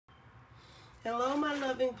Hello, my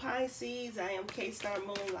loving Pisces. I am K-Star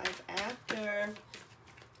Moon Life After.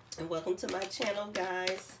 And welcome to my channel,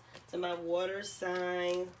 guys. To my water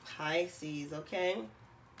sign, Pisces, okay?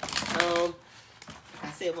 I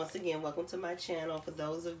said once again, welcome to my channel. For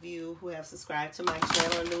those of you who have subscribed to my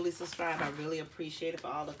channel and newly subscribed, I really appreciate it for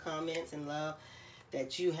all the comments and love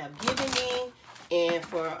that you have given me and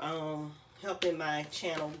for helping my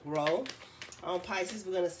channel grow. Pisces,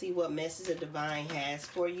 we're going to see what message the divine has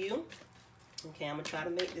for you. Okay, I'm going to try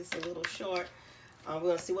to make this a little short. We're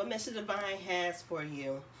going to see what message the divine has for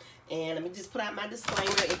you. And let me just put out my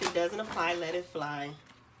disclaimer. If it doesn't apply, let it fly.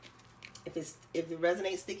 If it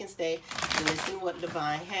resonates, stick and stay. Listen what the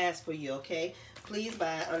divine has for you, okay? Please,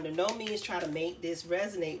 by under no means, try to make this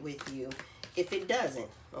resonate with you. If it doesn't,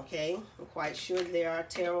 okay? I'm quite sure there are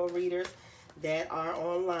tarot readers that are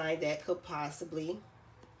online that could possibly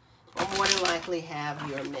or more than likely have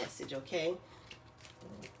your message, okay?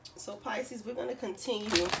 So Pisces, we're going to continue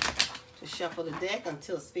to shuffle the deck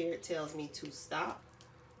until Spirit tells me to stop.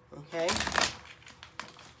 Okay?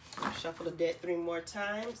 Shuffle the deck 3 more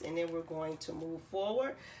times and then we're going to move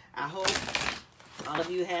forward. I hope all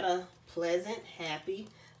of you had a pleasant, happy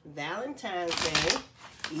Valentine's Day,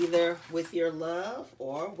 either with your love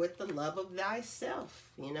or with the love of thyself,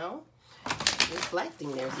 you know?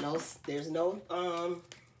 Reflecting. There's no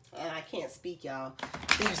I can't speak, y'all.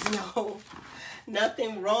 There's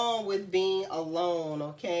nothing wrong with being alone,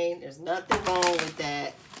 okay? There's nothing wrong with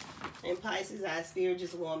that. And Pisces, Spirit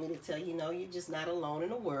just want me to tell you, no, you're just not alone in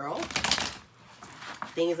the world.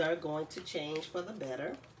 Things are going to change for the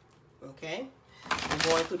better, okay?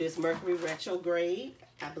 We're going through this Mercury retrograde.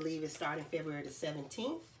 I believe it's starting February the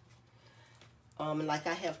 17th. And like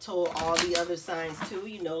I have told all the other signs too,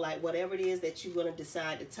 you know, like whatever it is that you're going to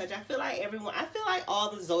decide to touch. I feel like all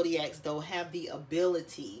the zodiacs though have the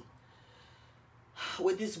ability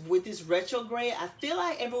with this retrograde. I feel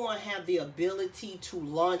like everyone have the ability to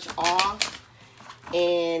launch off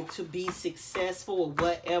and to be successful with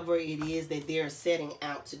whatever it is that they're setting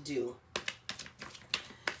out to do.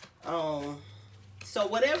 So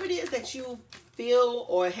whatever it is that you feel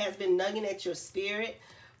or has been nugging at your spirit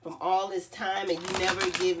from all this time and you never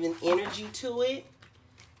given energy to it,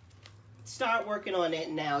 start working on that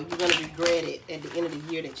now. You're going to regret it at the end of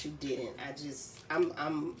the year that you didn't.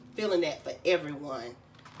 I'm feeling that for everyone.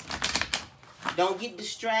 Don't get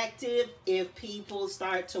distracted if people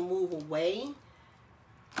start to move away.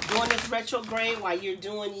 During this retrograde, while you're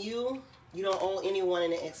doing you, you don't owe anyone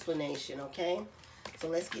an explanation, okay? So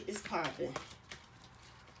let's get this popping.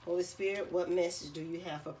 Holy Spirit, what message do you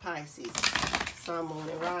have for Pisces? Sun, Moon,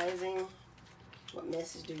 and Rising. What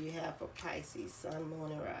message do you have for Pisces? Sun,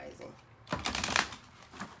 Moon, and Rising.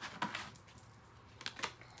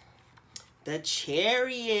 The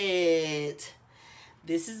Chariot.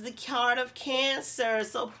 This is the card of Cancer.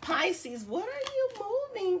 So Pisces, what are you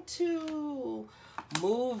moving to?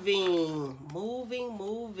 Moving.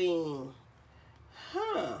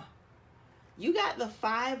 Huh. You got the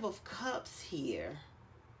 5 of Cups here.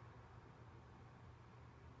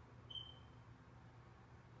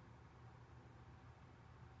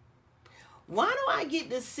 Why do I get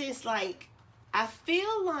this sense like, I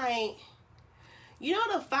feel like, you know,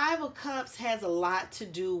 the 5 of Cups has a lot to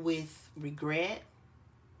do with regret.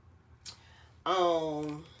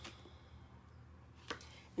 And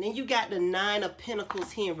then you got the 9 of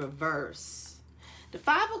Pentacles here in reverse. The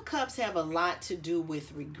 5 of Cups have a lot to do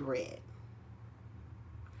with regret.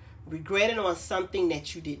 Regretting on something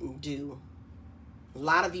that you didn't do. A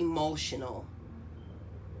lot of emotional.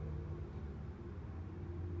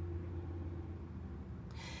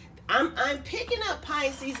 I'm picking up,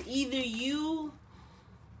 Pisces, either you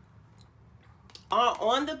are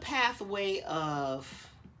on the pathway of,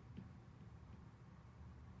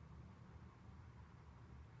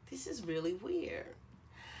 this is really weird.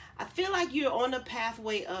 I feel like you're on the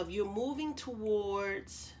pathway of, you're moving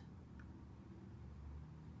towards,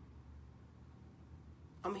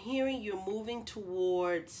 I'm hearing you're moving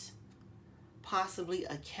towards possibly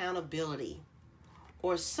accountability.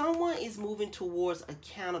 Or someone is moving towards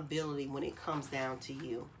accountability when it comes down to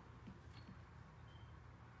you.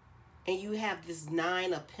 And you have this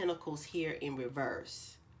 9 of Pentacles here in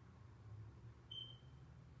reverse.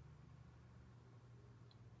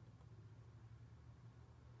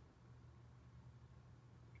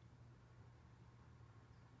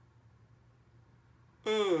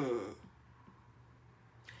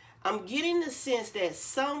 I'm getting the sense that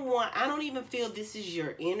someone, I don't even feel this is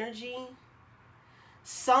your energy.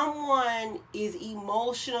 Someone is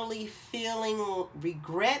emotionally feeling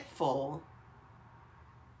regretful.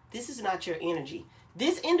 This is not your energy.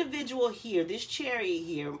 This individual here, this chariot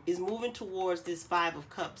here, is moving towards this 5 of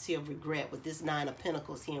Cups here of regret with this 9 of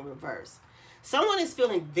Pentacles here in reverse. Someone is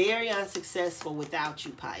feeling very unsuccessful without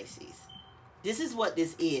you, Pisces. This is what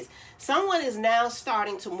this is. Someone is now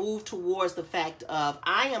starting to move towards the fact of,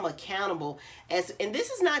 I am accountable as, and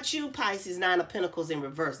this is not you, Pisces, 9 of Pentacles in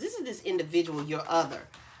reverse. This is this individual, your other.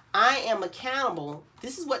 I am accountable.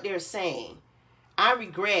 This is what they're saying. I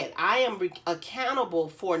regret. I am accountable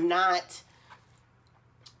for not,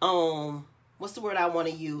 what's the word I want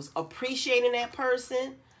to use? Appreciating that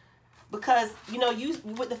person. Because, you know, you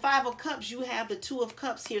with the 5 of Cups, you have the 2 of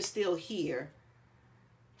Cups here still here.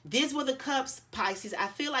 These were the cups, Pisces. I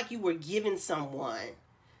feel like you were giving someone.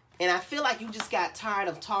 And I feel like you just got tired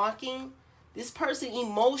of talking. This person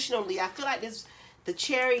emotionally, I feel like the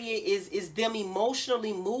chariot is them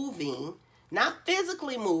emotionally moving. Not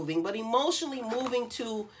physically moving, but emotionally moving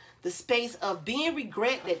to the space of being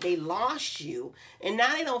regret that they lost you. And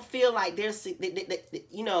now they don't feel like they're,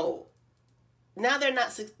 you know, now they're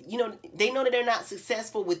not, you know, they know that they're not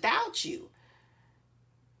successful without you.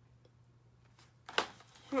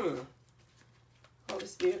 Holy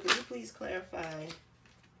Spirit, could you please clarify?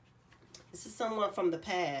 This is someone from the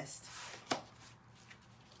past,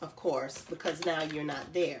 of course, because now you're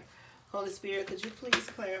not there. Holy Spirit, could you please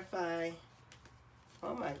clarify?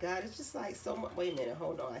 Oh my God, it's just like so much. Wait a minute,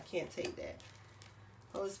 hold on. I can't take that.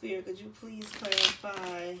 Holy Spirit, could you please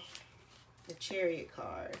clarify the Chariot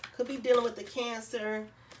card? Could be dealing with the Cancer,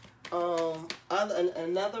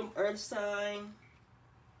 another earth sign.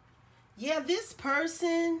 Yeah, this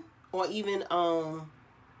person, or even,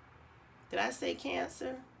 did I say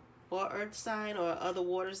Cancer? Or earth sign, or other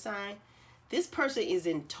water sign? This person is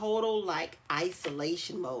in total, like,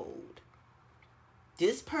 isolation mode.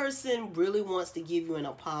 This person really wants to give you an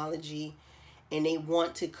apology, and they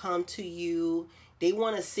want to come to you. They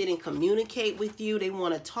want to sit and communicate with you. They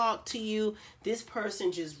want to talk to you. This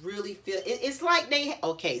person just really it's like they,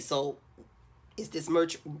 okay, so it's this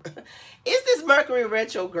Mercury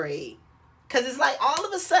retrograde. Because it's like all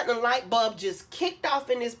of a sudden a light bulb just kicked off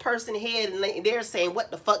in this person's head, and they're saying,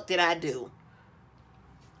 what the fuck did I do?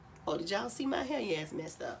 Oh, did y'all see my hair? Yeah, it's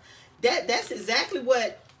messed up. That's exactly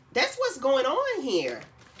what, that's what's going on here.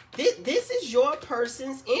 This is your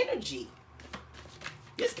person's energy.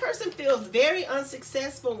 This person feels very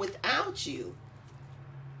unsuccessful without you.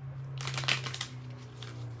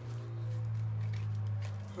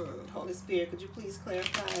 Holy Spirit, could you please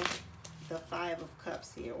clarify the 5 of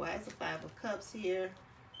Cups here? Why is the 5 of Cups here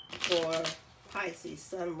for Pisces,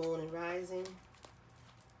 Sun, Moon, and Rising?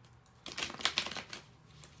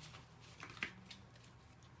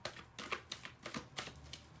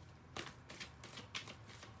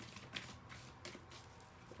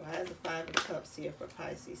 Why is the 5 of Cups here for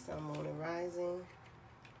Pisces, Sun, Moon, and Rising?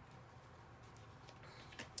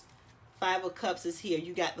 5 of Cups is here.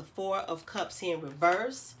 You got the 4 of Cups here in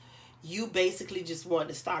reverse. You basically just wanted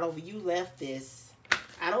to start over. You left this.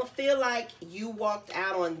 I don't feel like you walked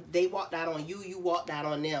out on, they walked out on you. You walked out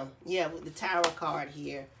on them. Yeah, with the Tower card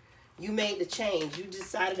here. You made the change. You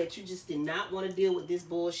decided that you just did not want to deal with this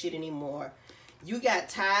bullshit anymore. You got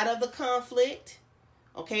tired of the conflict.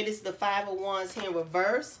 Okay, this is the 5 of Wands here in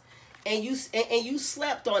reverse. And you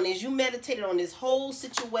slept on this. You meditated on this whole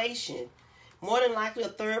situation. More than likely a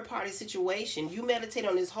third-party situation. You meditate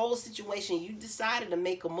on this whole situation. You decided to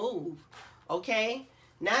make a move. Okay?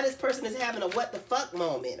 Now this person is having a what the fuck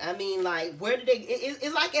moment. I mean, like, where did they...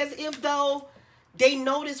 It's like as if, though, they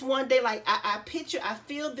noticed one day, like, I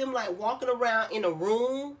feel them, like, walking around in a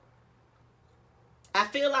room. I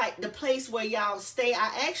feel like the place where y'all stay,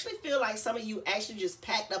 I actually feel like some of you actually just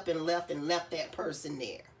packed up and left that person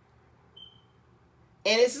there.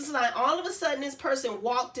 And it's just like all of a sudden this person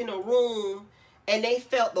walked in a room and they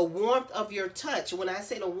felt the warmth of your touch. When I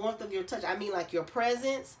say the warmth of your touch, I mean like your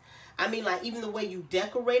presence. I mean like even the way you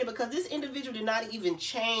decorated, because this individual did not even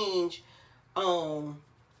change your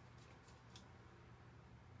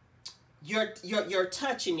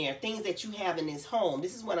touch in there, things that you have in this home.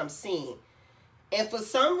 This is what I'm seeing. And for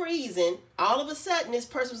some reason, all of a sudden this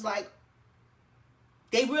person was like,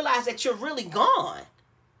 they realized that you're really gone.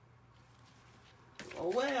 Oh,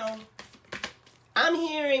 well, I'm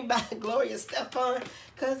hearing by Gloria Stefan,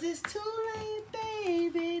 because it's too late,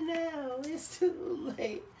 baby, now it's too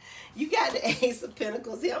late. You got the Ace of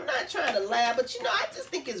Pentacles here. I'm not trying to laugh, but, you know, I just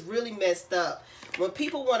think it's really messed up when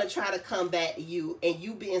people want to try to come back to you and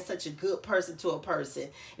you being such a good person to a person.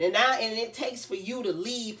 And it takes for you to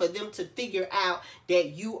leave for them to figure out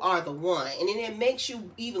that you are the one. And then it makes you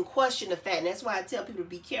even question the fact, and that's why I tell people to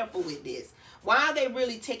be careful with this. Why are they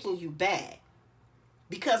really taking you back?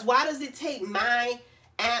 Because why does it take my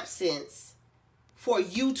absence for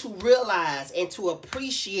you to realize and to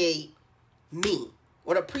appreciate me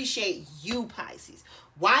or to appreciate you, Pisces.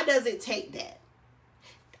 Why does it take that?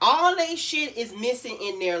 All they shit is missing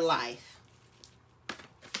in their life.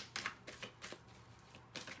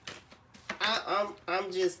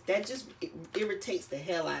 I'm just, that just irritates the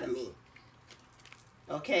hell out of me.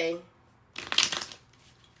 Okay?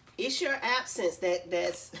 It's your absence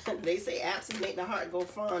that's, they say absence make the heart go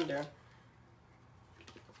fonder.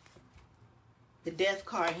 The death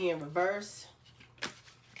card here in reverse.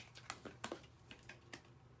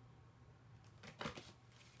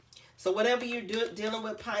 So whatever you're dealing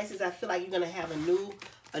with, Pisces, I feel like you're going to have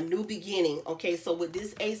a new beginning. Okay, so with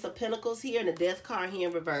this Ace of Pentacles here and the death card here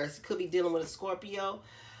in reverse, you could be dealing with a Scorpio.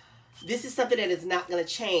 This is something that is not going to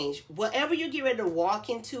change. Whatever you get ready to walk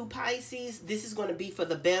into, Pisces, this is going to be for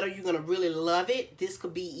the better. You're going to really love it. This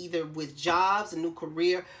could be either with jobs, a new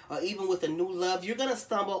career, or even with a new love. You're going to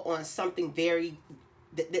stumble on something very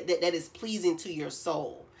that is pleasing to your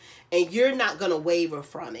soul. And you're not going to waver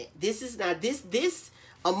from it. This is not, this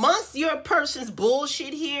amongst your person's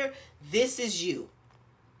bullshit here, this is you.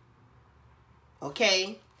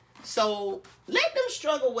 Okay? So let them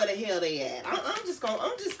struggle where the hell they at. I'm just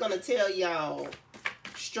gonna tell y'all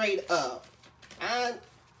straight up.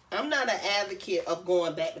 I'm not an advocate of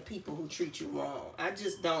going back to people who treat you wrong. I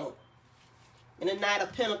just don't. And the Knight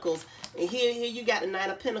of Pentacles, and here you got the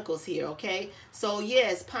Knight of Pentacles here, okay? So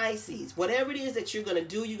yes, Pisces, whatever it is that you're gonna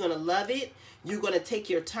do, you're gonna love it. You're gonna take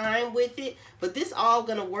your time with it, but this all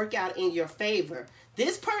gonna work out in your favor.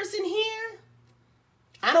 This person here,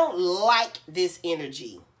 I don't like this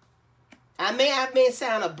energy. I may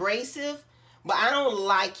sound abrasive, but I don't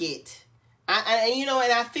like it. You know,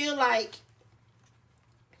 and I feel like,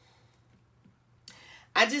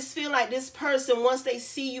 I just feel like this person, once they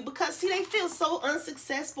see you, because see, they feel so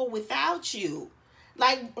unsuccessful without you.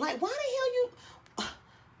 Like why the hell you,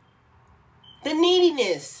 the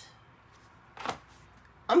neediness.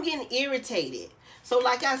 I'm getting irritated. So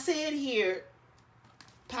like I said here,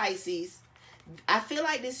 Pisces, I feel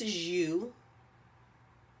like this is you.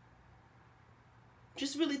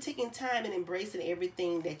 Just really taking time and embracing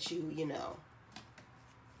everything that you know,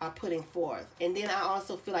 are putting forth. And then I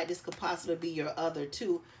also feel like this could possibly be your other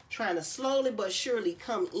two, trying to slowly but surely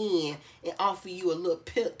come in and offer you a little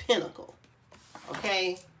pinnacle.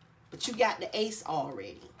 Okay? But you got the ace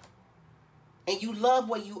already. And you love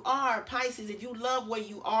where you are, Pisces. If you love where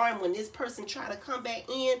you are, and when this person try to come back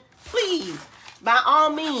in, please, by all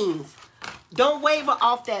means, don't waver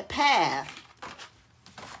off that path.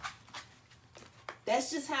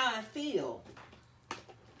 That's just how I feel.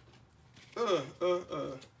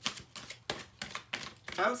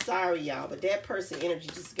 I'm sorry, y'all, but that person energy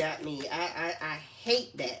just got me. I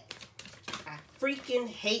hate that. I freaking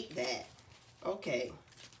hate that. Okay,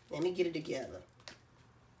 let me get it together.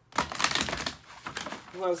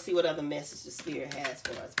 We want to see what other message the Spirit has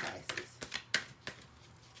for us, Pisces.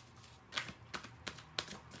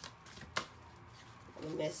 What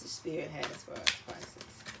the message Spirit has for us, Pisces.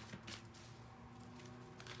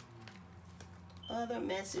 Other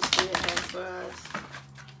message Spirit has for us.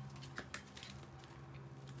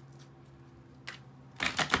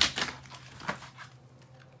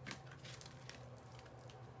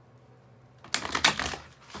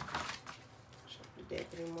 Shuffle the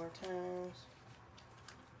deck 3 more times.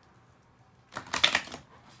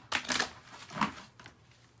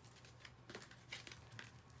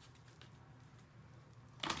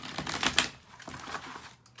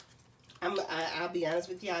 I'll be honest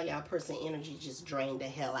with y'all, y'all person energy just drained the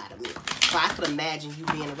hell out of me. So I could imagine you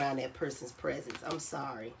being around that person's presence. I'm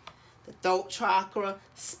sorry. The throat chakra,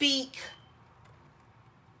 speak.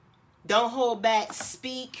 Don't hold back,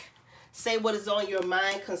 speak. Say what is on your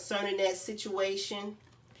mind concerning that situation.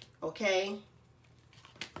 Okay?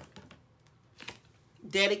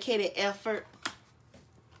 Dedicated effort.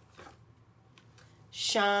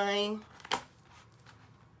 Shine.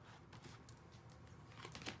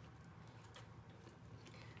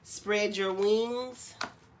 Spread your wings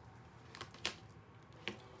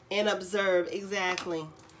and observe. Exactly.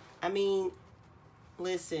 I mean,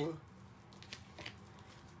 listen.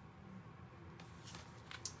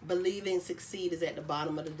 Believe and succeed is at the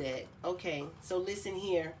bottom of the deck. Okay, so listen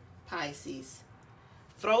here, Pisces.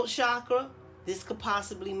 Throat chakra, this could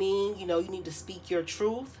possibly mean, you know, you need to speak your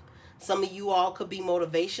truth. Some of you all could be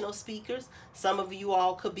motivational speakers. Some of you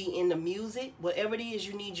all could be into music. Whatever it is,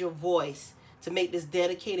 you need your voice to make this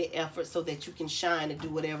dedicated effort so that you can shine and do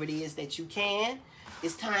whatever it is that you can.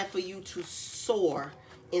 It's time for you to soar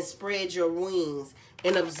and spread your wings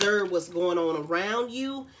and observe what's going on around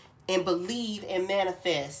you and believe and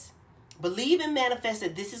manifest. Believe and manifest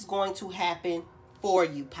that this is going to happen for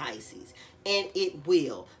you, Pisces. And it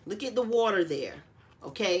will. Look at the water there.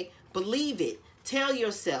 Okay? Believe it. Tell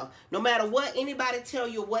yourself, no matter what anybody tell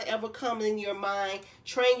you, whatever comes in your mind,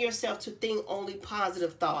 train yourself to think only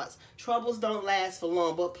positive thoughts. Troubles don't last for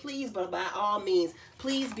long, but by all means,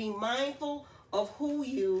 please be mindful of who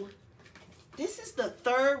you. This is the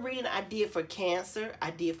third reading I did for Cancer. I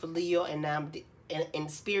did for Leo, and now and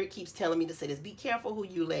Spirit keeps telling me to say this. Be careful who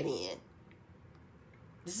you let in.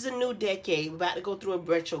 This is a new decade. We're about to go through a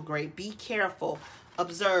retrograde. Be careful.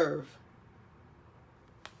 Observe.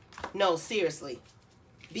 No, seriously.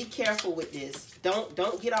 Be careful with this.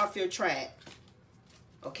 Don't get off your track.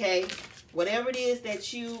 Okay? Whatever it is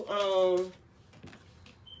that you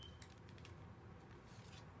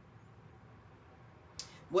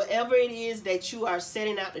whatever it is that you are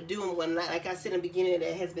setting out to do, and when, like I said in the beginning,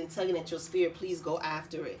 that has been tugging at your spirit, please go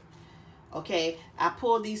after it. Okay? I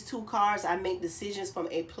pull these two cards. I make decisions from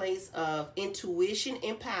a place of intuition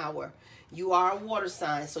and power. You are a water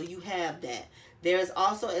sign, so you have that. There is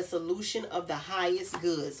also a solution of the highest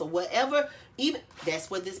good. So whatever, even that's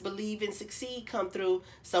where this believe and succeed come through.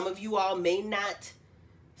 Some of you all may not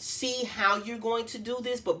see how you're going to do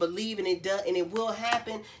this, but believe in it does, and it will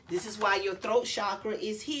happen. This is why your throat chakra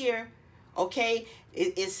is here. Okay?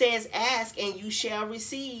 It says ask and you shall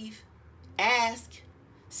receive. Ask.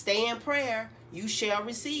 Stay in prayer. You shall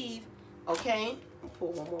receive. Okay? I'll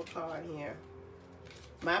pull one more card here.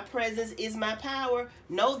 My presence is my power.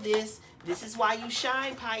 Know this. This is why you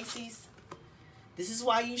shine, Pisces. This is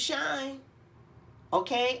why you shine.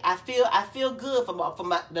 Okay? I feel good for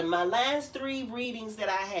my last three readings that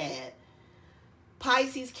I had.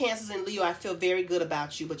 Pisces, Cancers, and Leo, I feel very good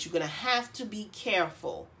about you, but you're going to have to be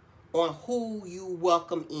careful on who you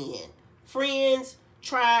welcome in. Friends,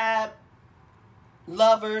 tribe,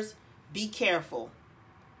 lovers, be careful.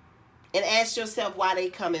 And ask yourself why they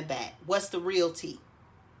coming back. What's the realty?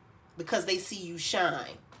 Because they see you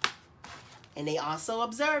shine. And they also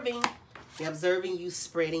observing. They're observing you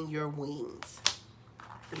spreading your wings.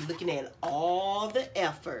 They're looking at all the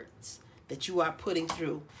efforts that you are putting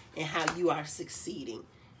through and how you are succeeding.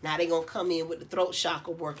 Now they're going to come in with the throat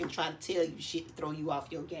chakra work and try to tell you shit to throw you off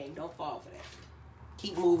your game. Don't fall for that.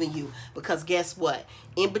 Keep moving you, because guess what?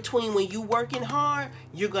 In between, when you working hard,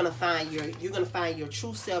 you're gonna find your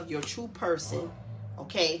true self, your true person.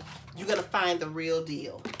 Okay, you're gonna find the real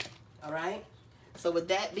deal. All right. So with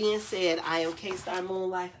that being said, I am K-Star Moon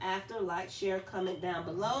Life After. Like, share, comment down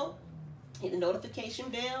below. Hit the notification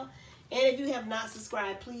bell, and if you have not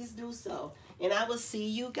subscribed, please do so. And I will see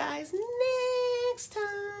you guys next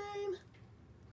time.